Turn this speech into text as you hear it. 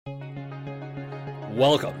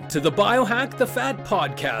Welcome to the Biohack The Fat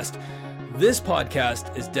Podcast. This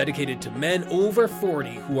podcast is dedicated to men over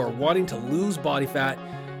 40 who are wanting to lose body fat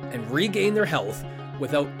and regain their health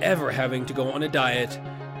without ever having to go on a diet,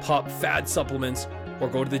 pop fat supplements, or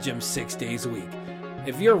go to the gym 6 days a week.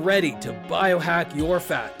 If you're ready to biohack your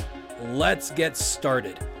fat, let's get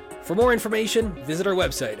started. For more information, visit our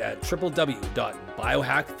website at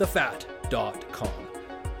www.biohackthefat.com.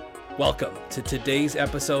 Welcome to today's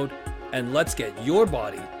episode, and let's get your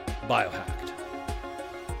body biohacked.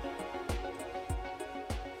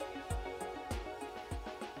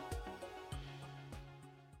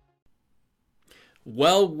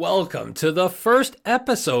 Well, welcome to the first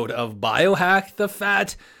episode of Biohack The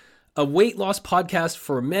Fat, a weight loss podcast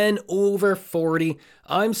for men over 40.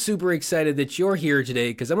 I'm super excited that you're here today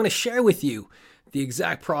because I'm going to share with you the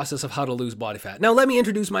exact process of how to lose body fat. Now, let me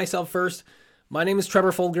introduce myself first. My name is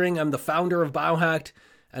Trevor Folgering. I'm the founder of Biohacked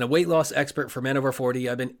and a weight loss expert for men over 40.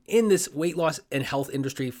 I've been in this weight loss and health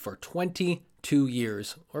industry for 22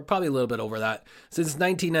 years, or probably a little bit over that, since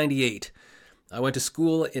 1998. I went to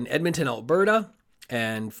school in Edmonton, Alberta,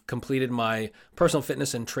 and completed my personal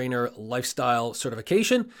fitness and trainer lifestyle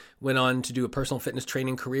certification. Went on to do a personal fitness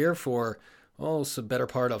training career for, it's a better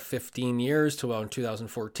part of 15 years to around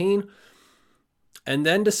 2014. And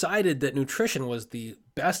then decided that nutrition was the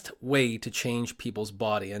best way to change people's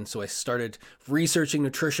body. And so I started researching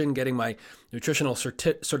nutrition, getting my nutritional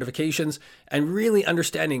certifications, and really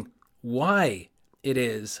understanding why it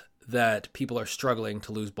is that people are struggling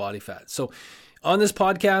to lose body fat. So on this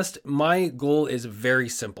podcast, my goal is very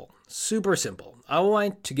simple, super simple. I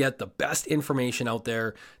want to get the best information out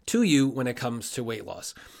there to you when it comes to weight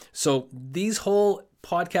loss. So these whole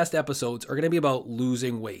podcast episodes are going to be about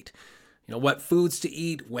losing weight. You know, what foods to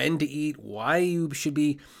eat, when to eat, why you should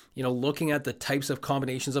be, looking at the types of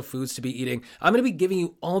combinations of foods to be eating. I'm going to be giving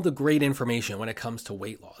you all the great information when it comes to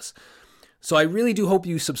weight loss. So I really do hope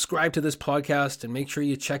you subscribe to this podcast and make sure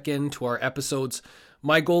you check in to our episodes.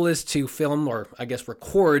 My goal is to film, or I guess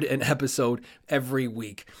record, an episode every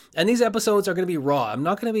week. And these episodes are going to be raw. I'm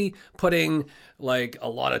not going to be putting like a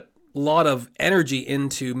lot of energy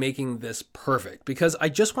into making this perfect, because I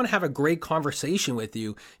just want to have a great conversation with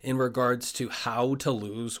you in regards to how to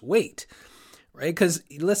lose weight, right? Because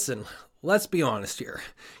listen, let's be honest here.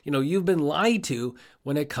 You've been lied to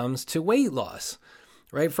when it comes to weight loss,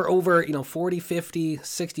 right? For over, 40, 50,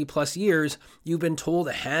 60 plus years, you've been told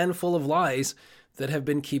a handful of lies that have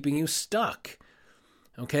been keeping you stuck.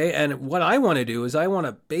 Okay, and what I want to do is I want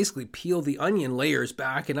to basically peel the onion layers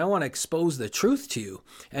back, and I want to expose the truth to you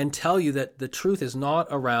and tell you that the truth is not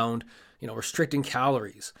around, restricting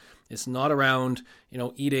calories. It's not around,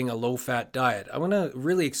 eating a low-fat diet. I want to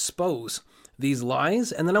really expose these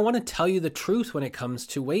lies, and then I want to tell you the truth when it comes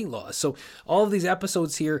to weight loss. So all of these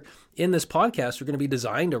episodes here in this podcast are going to be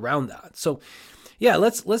designed around that. So yeah,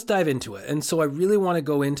 let's dive into it. And so I really want to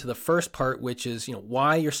go into the first part, which is,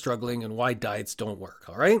 why you're struggling and why diets don't work.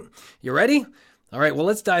 All right, you ready? All right, well,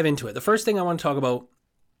 let's dive into it. The first thing I want to talk about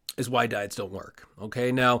is why diets don't work.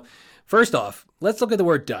 Okay, now, first off, let's look at the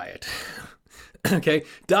word diet. Okay,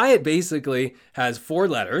 diet basically has 4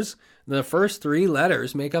 letters. The first 3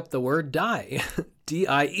 letters make up the word die,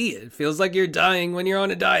 D-I-E. It feels like you're dying when you're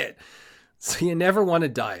on a diet. So you never want to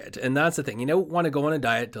diet. And that's the thing. You don't want to go on a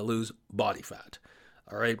diet to lose body fat.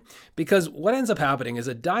 All right. Because what ends up happening is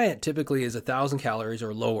a diet typically is 1,000 calories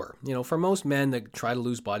or lower. For most men that try to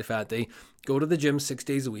lose body fat, they go to the gym 6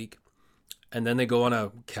 days a week, and then they go on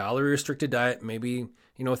a calorie restricted diet, maybe,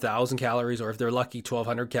 1,000 calories, or if they're lucky,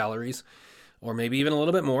 1,200 calories, or maybe even a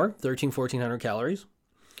little bit more, 1,400 calories.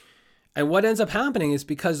 And what ends up happening is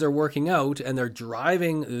because they're working out and they're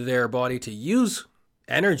driving their body to use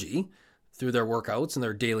energy through their workouts and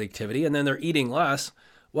their daily activity, and then they're eating less,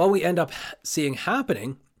 what we end up seeing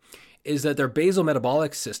happening is that their basal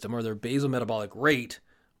metabolic system, or their basal metabolic rate,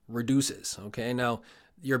 reduces. Okay, now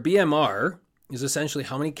your BMR is essentially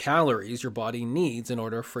how many calories your body needs in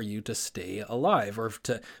order for you to stay alive, or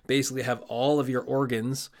to basically have all of your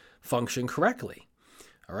organs function correctly.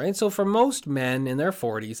 All right, so for most men in their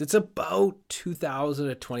 40s, it's about 2,000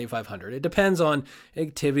 to 2,500. It depends on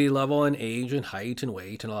activity level and age and height and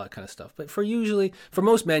weight and all that kind of stuff. But for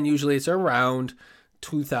most men, usually it's around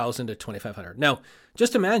 2,000 to 2,500. Now,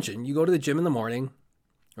 just imagine you go to the gym in the morning,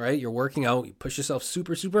 right? You're working out, you push yourself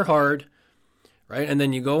super, super hard, right? And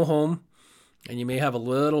then you go home and you may have a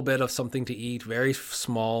little bit of something to eat, very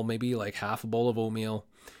small, maybe like half a bowl of oatmeal.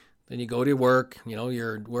 Then you go to work,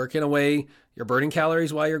 you're working away, you're burning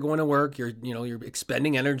calories while you're going to work, you're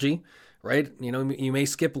expending energy, right? You may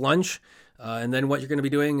skip lunch And then what you're going to be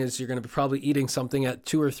doing is you're going to be probably eating something at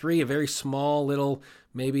 2 or 3, a very small little,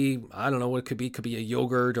 maybe, I don't know what it could be a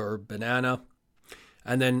yogurt or banana.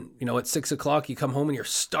 And then, at 6 o'clock, you come home and you're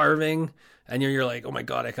starving and you're like, oh my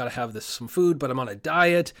God, I got to have some food, but I'm on a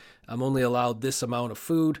diet. I'm only allowed this amount of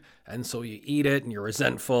food. And so you eat it and you're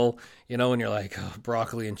resentful, and you're like, oh,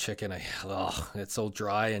 broccoli and chicken. It's so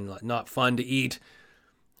dry and not fun to eat.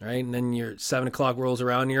 Right. And then your 7 o'clock rolls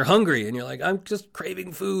around and you're hungry and you're like, I'm just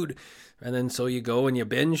craving food. And then so you go and you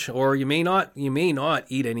binge, or you may not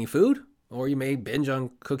eat any food, or you may binge on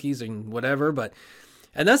cookies and whatever.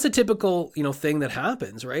 And that's the typical, thing that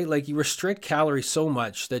happens, right? Like you restrict calories so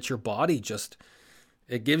much that your body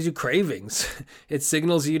it gives you cravings. It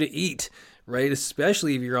signals you to eat, right?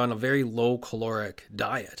 Especially if you're on a very low caloric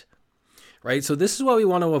diet. Right. So this is what we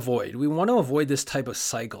want to avoid. We want to avoid this type of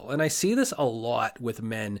cycle. And I see this a lot with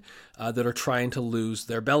men that are trying to lose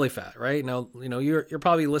their belly fat. Right now, you're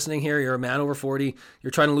probably listening here. You're a man over 40. You're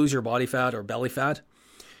trying to lose your body fat or belly fat.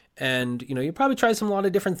 And, you probably tried a lot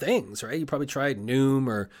of different things, right? You probably tried Noom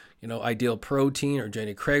or, Ideal Protein or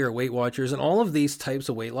Jenny Craig or Weight Watchers. And all of these types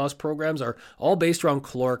of weight loss programs are all based around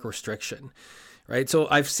caloric restriction. Right. So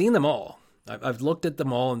I've seen them all. I've looked at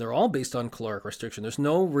them all, and they're all based on caloric restriction. There's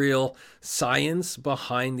no real science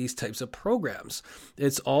behind these types of programs.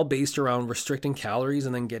 It's all based around restricting calories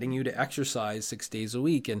and then getting you to exercise 6 days a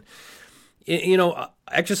week. And,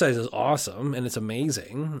 exercise is awesome and it's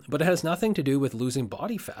amazing, but it has nothing to do with losing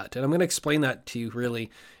body fat. And I'm going to explain that to you really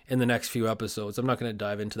in the next few episodes. I'm not going to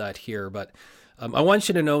dive into that here, but I want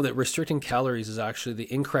you to know that restricting calories is actually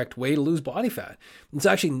the incorrect way to lose body fat. It's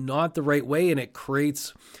actually not the right way, and it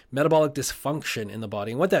creates metabolic dysfunction in the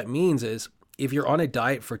body. And what that means is if you're on a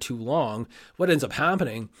diet for too long, what ends up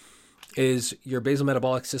happening is your basal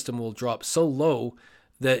metabolic system will drop so low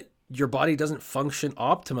that your body doesn't function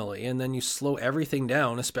optimally, and then you slow everything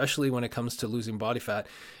down, especially when it comes to losing body fat,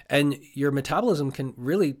 and your metabolism can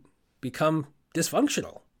really become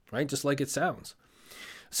dysfunctional, right? Just like it sounds.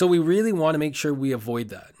 So we really want to make sure we avoid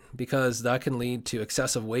that, because that can lead to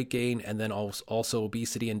excessive weight gain and then also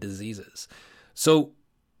obesity and diseases. So,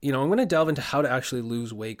 I'm going to delve into how to actually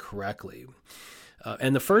lose weight correctly.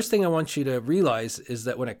 And the first thing I want you to realize is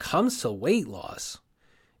that when it comes to weight loss,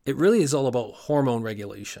 it really is all about hormone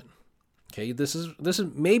regulation. Okay, this is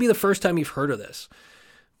maybe the first time you've heard of this,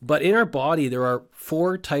 but in our body, there are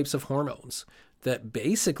 4 types of hormones that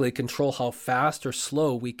basically control how fast or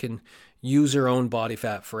slow we can use our own body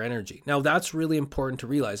fat for energy. Now, that's really important to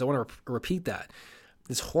realize. I want to repeat that.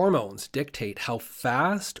 These hormones dictate how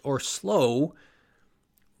fast or slow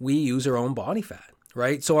we use our own body fat,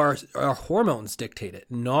 right? So our hormones dictate it,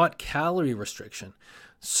 not calorie restriction.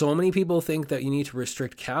 So many people think that you need to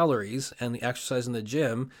restrict calories and the exercise in the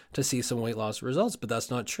gym to see some weight loss results, but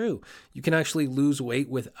that's not true. You can actually lose weight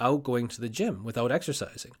without going to the gym, without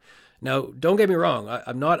exercising. Now, don't get me wrong.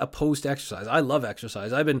 I'm not opposed to exercise. I love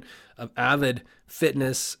exercise. I've been an avid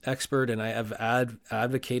fitness expert, and I have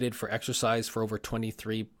advocated for exercise for over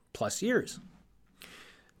 23 plus years.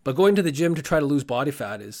 But going to the gym to try to lose body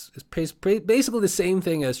fat is basically the same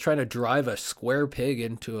thing as trying to drive a square peg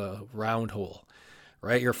into a round hole,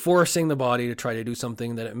 right? You're forcing the body to try to do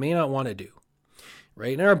something that it may not want to do,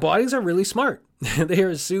 right? And our bodies are really smart. They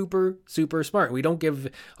are super, super smart. We don't give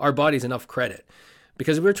our bodies enough credit.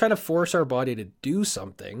 Because if we're trying to force our body to do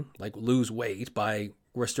something like lose weight by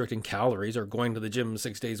restricting calories or going to the gym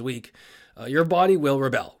 6 days a week, your body will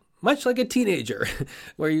rebel, much like a teenager,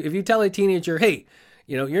 where if you tell a teenager, hey,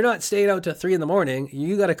 you're not staying out till 3 a.m,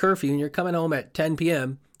 you got a curfew and you're coming home at 10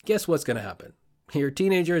 p.m., guess what's going to happen? Your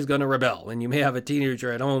teenager is going to rebel. And you may have a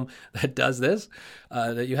teenager at home that does this,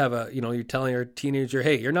 that you have you're telling your teenager,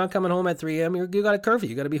 hey, you're not coming home at 3 a.m., you got a curfew,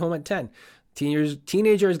 you got to be home at 10.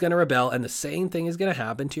 Teenager is going to rebel, and the same thing is going to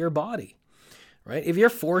happen to your body, right? If you're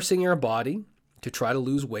forcing your body to try to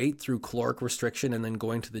lose weight through caloric restriction and then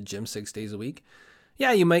going to the gym 6 days a week,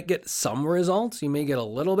 yeah, you might get some results. You may get a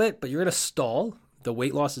little bit, but you're going to stall. The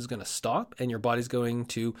weight loss is going to stop, and your body's you're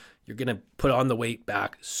going to put on the weight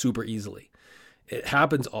back super easily. It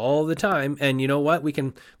happens all the time. And you know what? We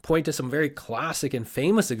can point to some very classic and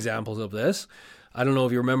famous examples of this. I don't know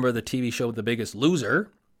if you remember the TV show The Biggest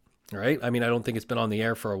Loser. Right? I mean, I don't think it's been on the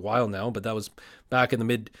air for a while now, but that was back in the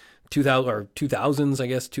mid 2000s, I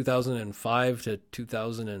guess, 2005 to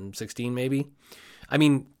 2016, maybe. I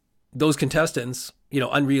mean, those contestants,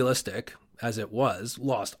 unrealistic as it was,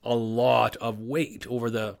 lost a lot of weight over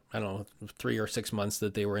the, 3 or 6 months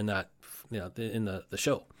that they were in that, in the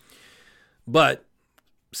show. But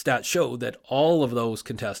stats show that all of those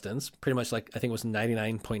contestants, pretty much like, I think it was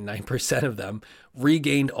 99.9% of them,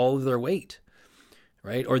 regained all of their weight.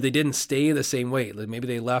 right? Or they didn't stay the same weight. Like maybe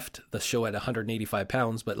they left the show at 185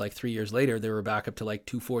 pounds, but like 3 years later, they were back up to like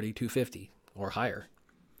 240, 250 or higher,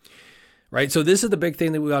 right? So this is the big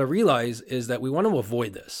thing that we got to realize is that we want to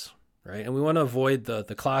avoid this, right? And we want to avoid the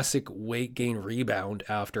classic weight gain rebound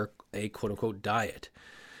after a quote unquote diet.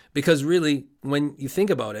 Because really, when you think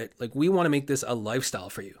about it, like we want to make this a lifestyle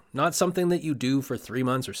for you, not something that you do for 3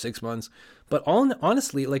 months or 6 months, but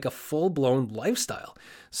honestly, like a full-blown lifestyle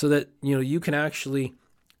so that, you can actually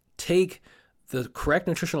take the correct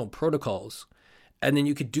nutritional protocols and then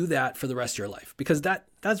you could do that for the rest of your life, because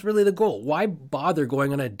that's really the goal. Why bother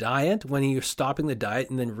going on a diet when you're stopping the diet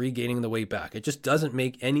and then regaining the weight back? It just doesn't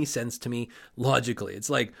make any sense to me logically. It's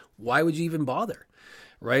like, why would you even bother?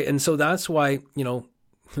 Right? And so that's why,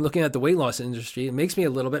 looking at the weight loss industry, it makes me a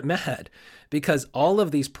little bit mad, because all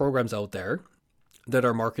of these programs out there that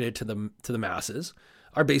are marketed to the masses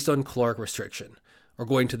are based on caloric restriction or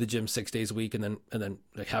going to the gym 6 days a week and then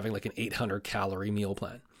like having like an 800 calorie meal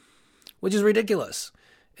plan, which is ridiculous.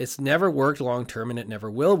 It's never worked long term and it never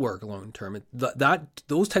will work long term.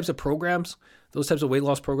 Those types of programs, those types of weight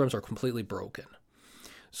loss programs are completely broken.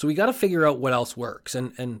 So we got to figure out what else works.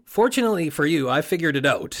 And fortunately for you, I figured it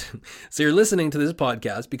out. So you're listening to this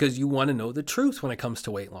podcast because you want to know the truth when it comes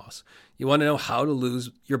to weight loss. You want to know how to lose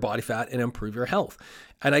your body fat and improve your health.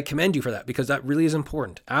 And I commend you for that, because that really is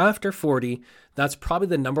important. After 40, that's probably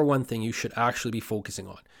the number one thing you should actually be focusing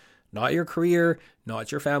on. Not your career,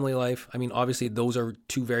 not your family life. I mean, obviously those are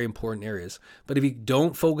two very important areas. But if you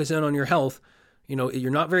don't focus in on your health,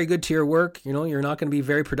 you're not very good to your work. You're not going to be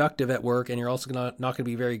very productive at work, and you're also not going to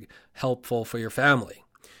be very helpful for your family,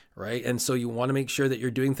 right? And so you want to make sure that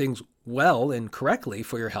you're doing things well and correctly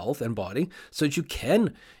for your health and body so that you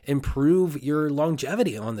can improve your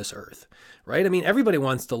longevity on this earth, right? I mean, everybody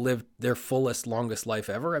wants to live their fullest, longest life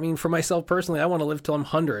ever. I mean, for myself personally, I want to live till I'm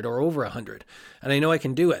 100 or over 100, and I know I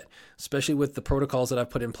can do it, especially with the protocols that I've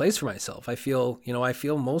put in place for myself. I feel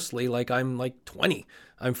mostly like I'm like 20.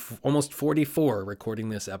 I'm almost 44 recording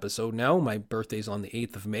this episode now. My birthday's on the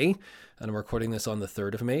 8th of May, and I'm recording this on the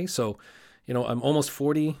 3rd of May. So, I'm almost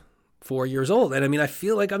 44 years old. And I mean, I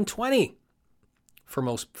feel like I'm 20 for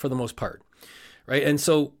the most part, right? And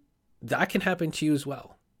so that can happen to you as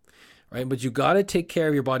well, right? But you got to take care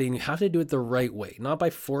of your body, and you have to do it the right way, not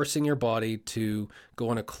by forcing your body to go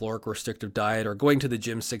on a caloric restrictive diet or going to the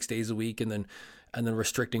gym 6 days a week and then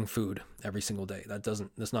restricting food every single day.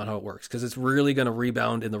 That's not how it works, because it's really going to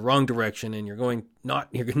rebound in the wrong direction, and you're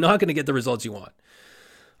not going to get the results you want.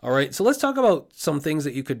 All right. So let's talk about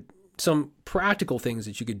some practical things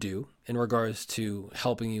that you could do in regards to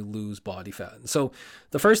helping you lose body fat. So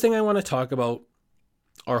the first thing I want to talk about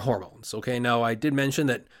are hormones. Okay. Now I did mention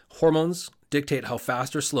that hormones dictate how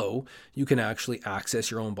fast or slow you can actually access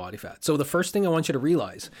your own body fat. So the first thing I want you to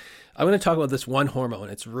realize, I'm going to talk about this one hormone.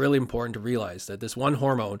 It's really important to realize that this one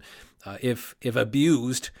hormone, if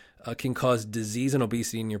abused, can cause disease and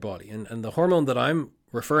obesity in your body. And the hormone that I'm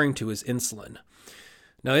referring to is insulin.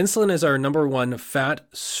 Now, insulin is our number one fat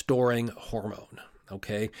storing hormone.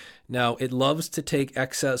 Okay. Now, it loves to take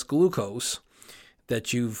excess glucose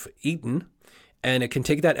that you've eaten, and it can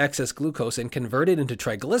take that excess glucose and convert it into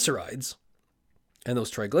triglycerides. And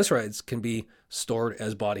those triglycerides can be stored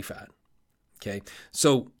as body fat. Okay.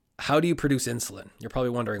 So how do you produce insulin? You're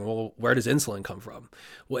probably wondering, well, where does insulin come from?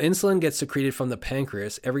 Well, insulin gets secreted from the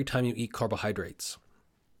pancreas every time you eat carbohydrates.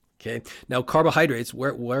 Okay. Now, carbohydrates,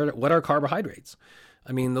 what are carbohydrates?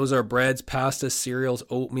 I mean, those are breads, pastas, cereals,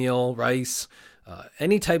 oatmeal, rice,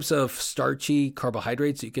 any types of starchy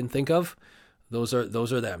carbohydrates you can think of. Those are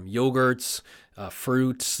them. Yogurts,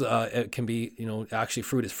 fruits. It can be, actually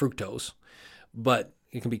fruit is fructose, but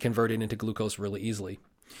it can be converted into glucose really easily.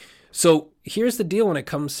 So here's the deal when it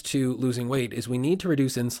comes to losing weight is we need to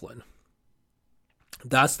reduce insulin.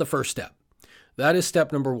 That's the first step. That is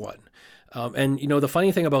step number one. And the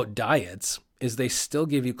funny thing about diets is they still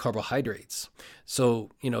give you carbohydrates.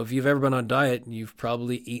 So, if you've ever been on a diet, you've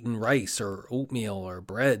probably eaten rice or oatmeal or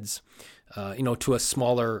breads, to a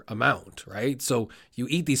smaller amount, right? So you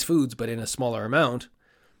eat these foods, but in a smaller amount,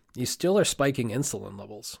 you still are spiking insulin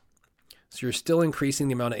levels. So you're still increasing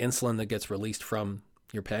the amount of insulin that gets released from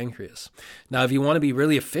your pancreas. Now, if you want to be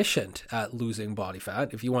really efficient at losing body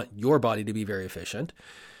fat, if you want your body to be very efficient,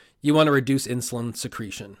 you want to reduce insulin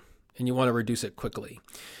secretion, and you want to reduce it quickly.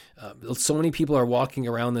 So many people are walking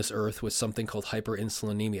around this earth with something called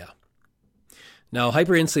hyperinsulinemia. Now,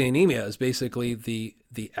 hyperinsulinemia is basically the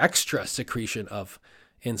extra secretion of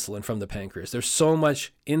insulin from the pancreas. There's so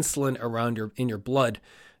much insulin around in your blood,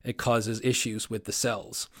 it causes issues with the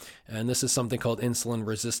cells. And this is something called insulin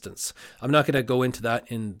resistance. I'm not going to go into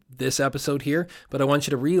that in this episode here, but I want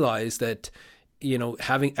you to realize that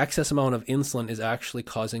having excess amount of insulin is actually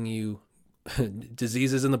causing you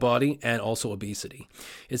diseases in the body and also obesity.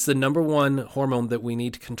 It's the number one hormone that we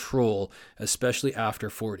need to control, especially after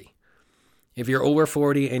 40. If you're over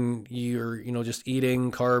 40 and you're, just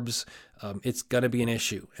eating carbs, it's going to be an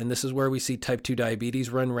issue. And this is where we see type 2 diabetes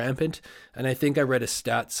run rampant. And I think I read a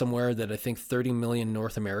stat somewhere that I think 30 million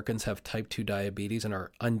North Americans have type 2 diabetes and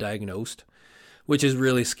are undiagnosed, which is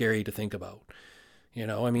really scary to think about.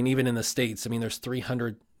 Even in the States, there's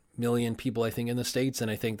 300 million people, I think, in the States.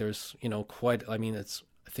 And I think there's, I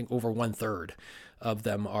think over 1/3 of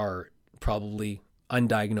them are probably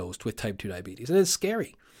undiagnosed with type 2 diabetes. And it's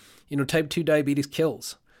scary. Type 2 diabetes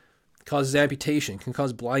kills, causes amputation, can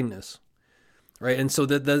cause blindness, right? And so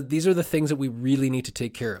these are the things that we really need to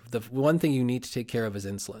take care of. The one thing you need to take care of is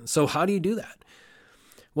insulin. So how do you do that?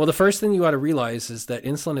 Well, the first thing you ought to realize is that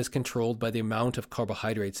insulin is controlled by the amount of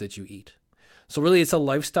carbohydrates that you eat. So really, it's a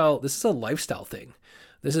lifestyle. This is a lifestyle thing.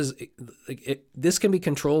 This can be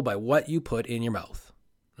controlled by what you put in your mouth,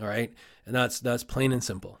 all right? And that's plain and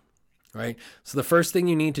simple, right? So the first thing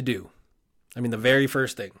you need to do, the very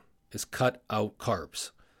first thing, is cut out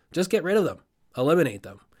carbs. Just get rid of them. Eliminate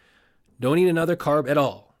them. Don't eat another carb at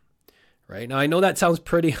all, right? Now, I know that sounds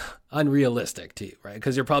pretty unrealistic to you, right?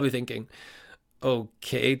 Because you're probably thinking,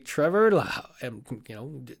 okay, Trevor, am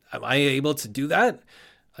I able to do that?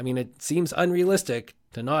 It seems unrealistic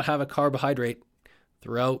to not have a carbohydrate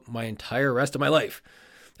throughout my entire rest of my life.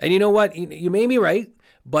 And you know what? You may be right,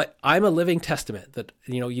 but I'm a living testament that,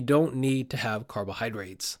 you don't need to have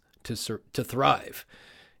carbohydrates to thrive.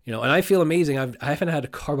 And I feel amazing. I haven't had a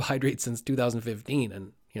carbohydrate since 2015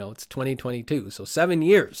 and, it's 2022. So 7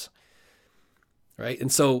 years, right?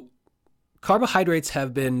 And so carbohydrates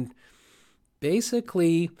have been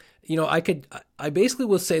basically, I basically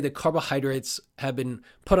will say that carbohydrates have been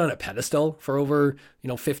put on a pedestal for over,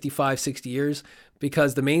 55, 60 years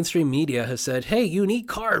because the mainstream media has said, hey, you need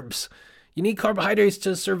carbs. You need carbohydrates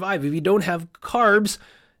to survive. If you don't have carbs,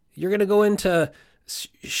 you're going to go into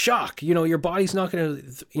shock. Your body's not going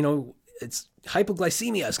to, it's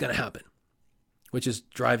hypoglycemia is going to happen, which is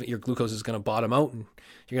driving your glucose is going to bottom out and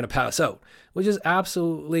you're going to pass out, which is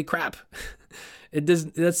absolutely crap.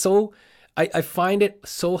 I find it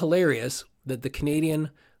so hilarious that the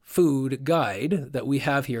Canadian food guide that we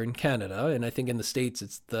have here in Canada, and I think in the States,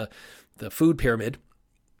 it's the food pyramid,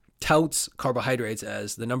 touts carbohydrates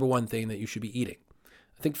as the number one thing that you should be eating.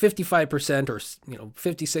 I think 55% or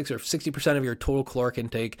 56 or 60% of your total caloric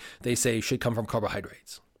intake, they say, should come from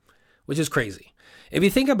carbohydrates, which is crazy. If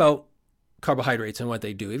you think about carbohydrates and what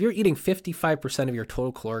they do, if you're eating 55% of your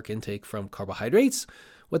total caloric intake from carbohydrates,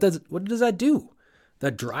 what does that do?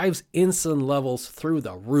 That drives insulin levels through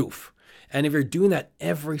the roof. And if you're doing that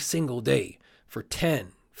every single day for 10,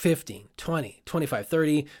 15, 20, 25,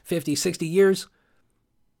 30, 50, 60 years,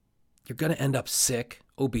 you're going to end up sick,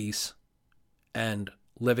 obese, and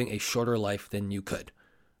living a shorter life than you could.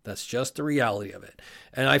 That's just the reality of it.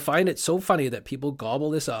 And I find it so funny that people gobble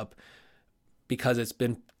this up because it's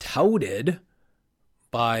been touted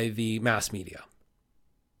by the mass media.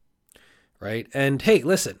 Right? And hey,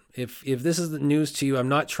 listen, if this is the news to you, I'm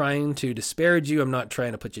not trying to disparage you. I'm not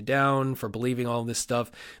trying to put you down for believing all this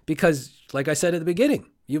stuff because, like I said at the beginning,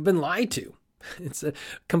 you've been lied to. It's a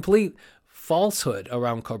complete falsehood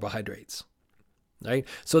around carbohydrates. Right?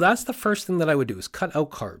 So that's the first thing that I would do is cut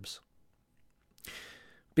out carbs.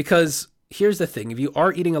 Because here's the thing, if you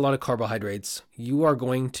are eating a lot of carbohydrates, you are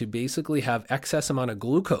going to basically have excess amount of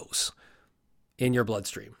glucose in your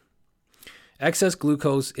bloodstream. Excess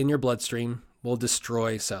glucose in your bloodstream will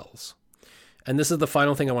destroy cells. And this is the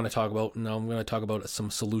final thing I want to talk about. Now I'm going to talk about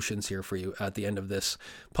some solutions here for you at the end of this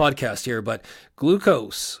podcast here. But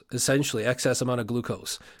glucose, essentially excess amount of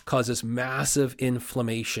glucose, causes massive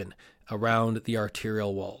inflammation around the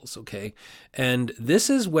arterial walls, okay? And this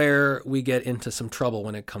is where we get into some trouble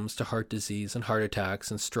when it comes to heart disease and heart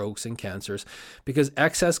attacks and strokes and cancers, because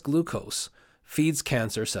excess glucose feeds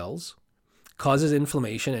cancer cells, causes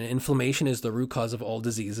inflammation, and inflammation is the root cause of all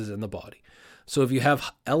diseases in the body. So if you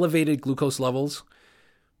have elevated glucose levels,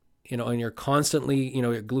 and you're constantly,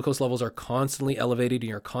 your glucose levels are constantly elevated and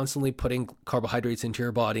you're constantly putting carbohydrates into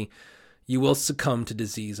your body, you will succumb to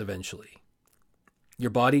disease eventually.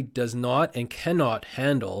 Your body does not and cannot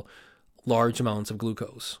handle large amounts of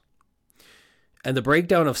glucose. And the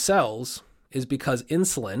breakdown of cells is because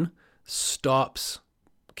insulin stops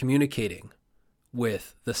communicating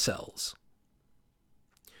with the cells.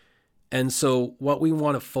 And so what we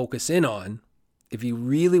want to focus in on, if you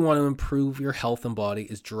really want to improve your health and body,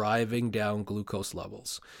 is driving down glucose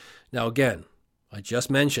levels. Now, again, I just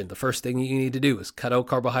mentioned the first thing you need to do is cut out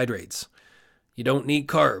carbohydrates. You don't need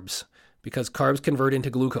carbs. because carbs convert into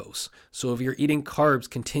glucose. So if you're eating carbs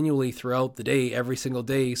continually throughout the day, every single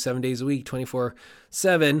day, 7 days a week,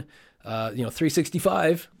 24/7,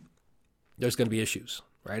 365, there's going to be issues,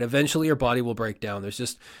 right? Eventually your body will break down. There's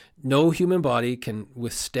just no human body can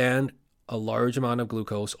withstand a large amount of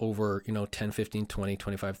glucose over, 10, 15, 20,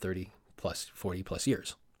 25, 30 plus 40 plus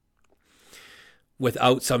years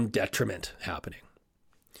without some detriment happening.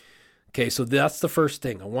 Okay, so that's the first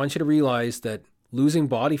thing. I want you to realize that losing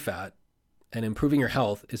body fat and improving your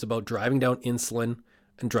health is about driving down insulin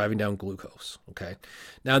and driving down glucose. Okay.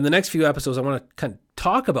 Now, in the next few episodes, I want to kind of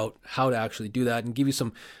talk about how to actually do that and give you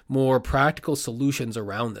some more practical solutions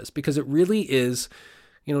around this, because it really is,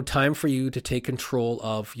 time for you to take control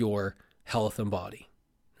of your health and body.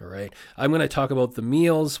 All right. I'm going to talk about the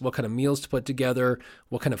meals, what kind of meals to put together,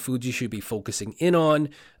 what kind of foods you should be focusing in on,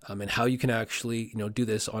 and how you can actually, do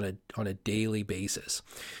this on a daily basis.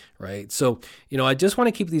 Right. So, I just want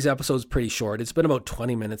to keep these episodes pretty short. It's been about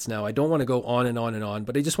 20 minutes now. I don't want to go on and on and on,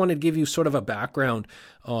 but I just wanted to give you sort of a background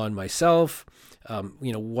on myself,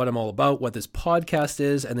 what I'm all about, what this podcast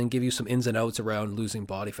is, and then give you some ins and outs around losing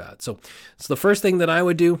body fat. So the first thing that I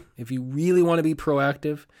would do, if you really want to be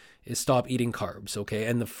proactive, is stop eating carbs. Okay.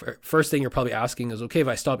 And the first thing you're probably asking is, okay, if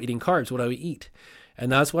I stop eating carbs, what do I eat?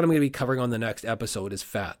 And that's what I'm going to be covering on the next episode is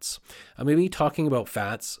fats. I'm going to be talking about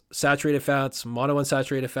fats, saturated fats,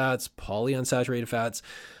 monounsaturated fats, polyunsaturated fats.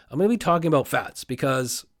 I'm going to be talking about fats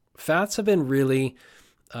because fats have been really,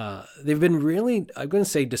 I'm going to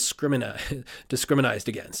say discriminized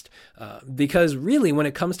against. Because really when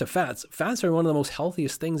it comes to fats are one of the most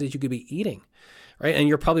healthiest things that you could be eating, right? And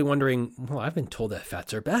you're probably wondering, well, I've been told that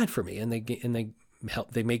fats are bad for me and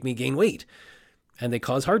they make me gain weight. And they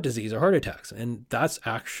cause heart disease or heart attacks. And that's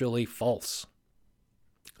actually false.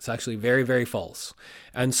 It's actually very, very false.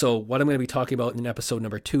 And so what I'm going to be talking about in episode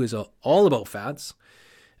number 2 is all about fats.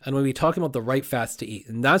 And we'll be talking about the right fats to eat.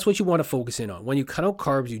 And that's what you want to focus in on. When you cut out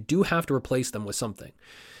carbs, you do have to replace them with something,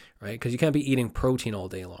 right? Because you can't be eating protein all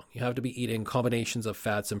day long. You have to be eating combinations of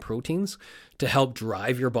fats and proteins to help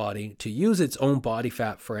drive your body to use its own body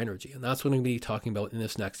fat for energy. And that's what I'm going to be talking about in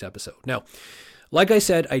this next episode. Now, like I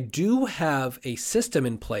said, I do have a system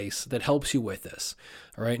in place that helps you with this.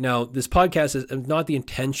 All right. Now, this podcast is not the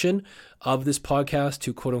intention of this podcast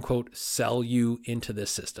to quote unquote sell you into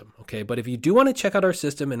this system. Okay. But if you do want to check out our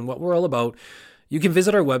system and what we're all about, you can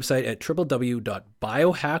visit our website at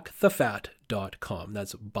www.biohackthefat.com.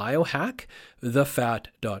 That's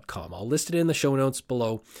biohackthefat.com. I'll list it in the show notes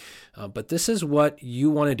below. But this is what you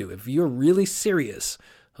want to do. If you're really serious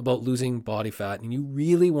about losing body fat and you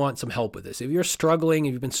really want some help with this, if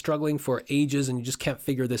you've been struggling for ages and you just can't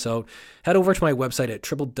figure this out, head over to my website at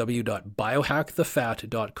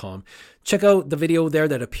www.biohackthefat.com. Check out the video there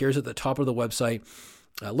that appears at the top of the website.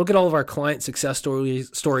 Look at all of our client success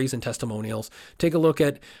stories and testimonials. Take a look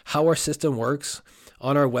at how our system works.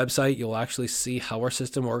 On our website, you'll actually see how our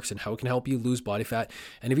system works and how it can help you lose body fat.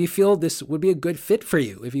 And if you feel this would be a good fit for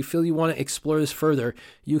you, if you feel you want to explore this further,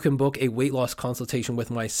 you can book a weight loss consultation with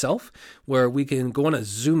myself where we can go on a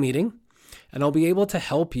Zoom meeting and I'll be able to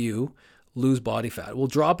help you lose body fat. We'll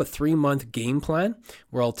drop a 3-month game plan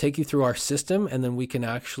where I'll take you through our system and then we can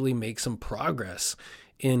actually make some progress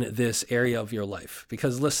in this area of your life.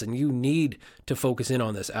 Because listen, you need to focus in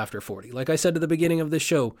on this after 40. Like I said at the beginning of this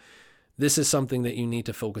show, this is something that you need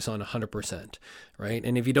to focus on 100%, right?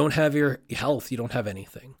 And if you don't have your health, you don't have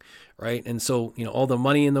anything, right? And so, all the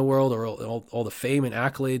money in the world or all the fame and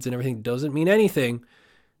accolades and everything doesn't mean anything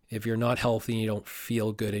if you're not healthy and you don't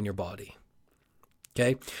feel good in your body.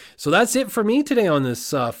 Okay? So that's it for me today on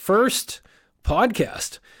this first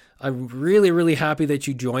podcast. I'm really, really happy that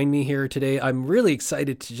you joined me here today. I'm really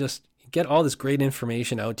excited to just get all this great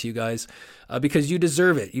information out to you guys because you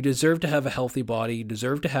deserve it. You deserve to have a healthy body. You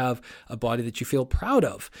deserve to have a body that you feel proud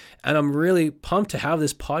of. And I'm really pumped to have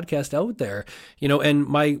this podcast out there. And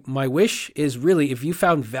my wish is really, if you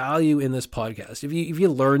found value in this podcast, if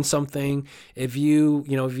you learned something,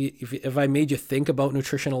 if I made you think about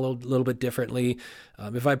nutrition a little bit differently,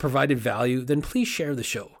 if I provided value, then please share the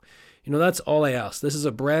show. That's all I ask. This is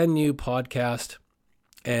a brand new podcast.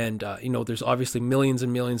 And, there's obviously millions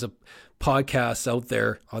and millions of podcasts out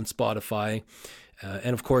there on Spotify.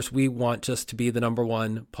 And of course, we want just to be the number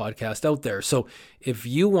one podcast out there. So if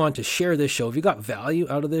you want to share this show, if you got value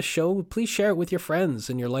out of this show, please share it with your friends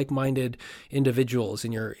and your like-minded individuals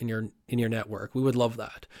in your network. We would love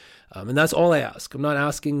that. And that's all I ask. I'm not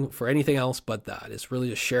asking for anything else but that. It's really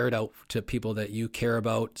just share it out to people that you care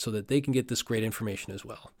about so that they can get this great information as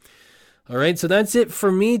well. All right, so that's it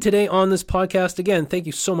for me today on this podcast. Again, thank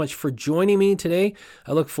you so much for joining me today.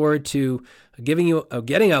 I look forward to getting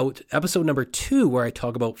out episode number 2, where I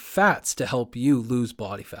talk about fats to help you lose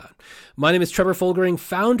body fat. My name is Trevor Folgering,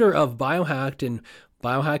 founder of Biohacked and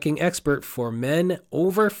biohacking expert for men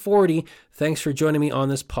over 40. Thanks for joining me on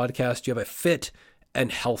this podcast. You have a fit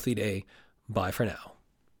and healthy day. Bye for now.